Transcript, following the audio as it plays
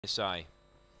SA.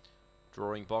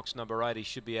 Drawing box number 8, he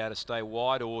should be able to stay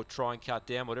wide or try and cut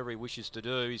down, whatever he wishes to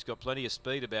do. He's got plenty of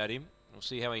speed about him. We'll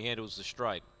see how he handles the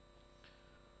straight.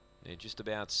 They're just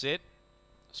about set.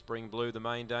 Spring Blue, the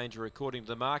main danger according to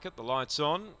the market. The lights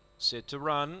on, set to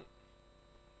run.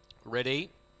 Ready.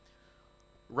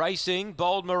 Racing,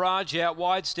 Bold Mirage out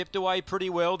wide, stepped away pretty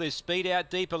well. There's speed out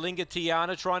deep. Alinga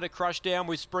Tiana trying to crush down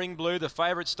with Spring Blue. The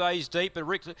favourite stays deep, but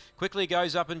quickly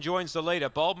goes up and joins the leader.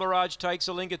 Bold Mirage takes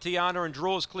Alinga Tiana and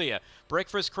draws clear.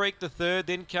 Breakfast Creek the third,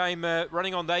 then came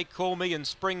running on They Call Me and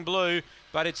Spring Blue,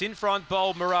 but it's in front.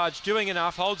 Bold Mirage doing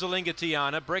enough, holds Alinga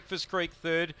Tiana. Breakfast Creek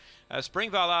third. Spring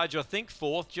Valage, I think,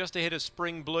 fourth, just ahead of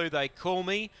Spring Blue. They Call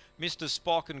Me, Mr.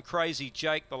 Spock and Crazy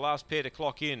Jake, the last pair to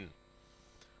clock in.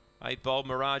 8 Bold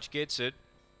Mirage gets it.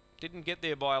 Didn't get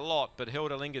there by a lot, but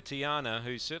held Alinga Tiana,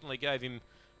 who certainly gave him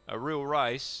a real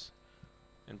race.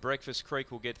 And Breakfast Creek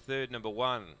will get third, number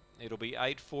 1. It'll be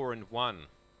 8, 4 and 1.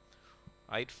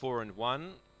 8, 4 and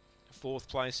 1. Fourth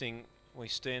placing we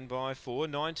stand by for.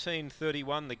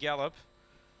 1931 the gallop.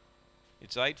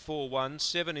 It's 8, 4, 1.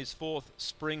 7 is fourth,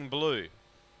 Spring Blue.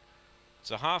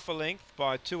 It's a half a length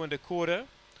by 2 1/4.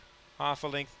 Half a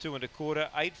length, 2 1/4,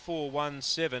 8, 4, 1,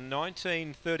 7,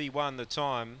 1931 the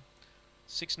time,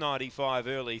 6.95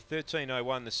 early,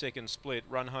 13.01 the second split,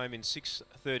 run home in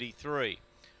 6.33.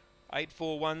 8,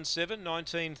 4, 1, 7,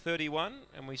 1931,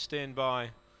 and we stand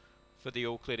by for the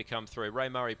all clear to come through. Ray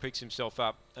Murray picks himself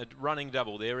up, a running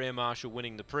double there, Air Marshal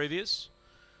winning the previous.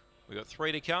 We've got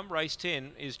 3 to come, race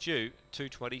 10 is due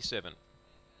 2:27.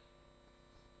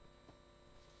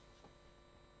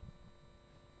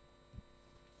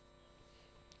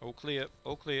 All clear,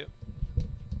 all clear.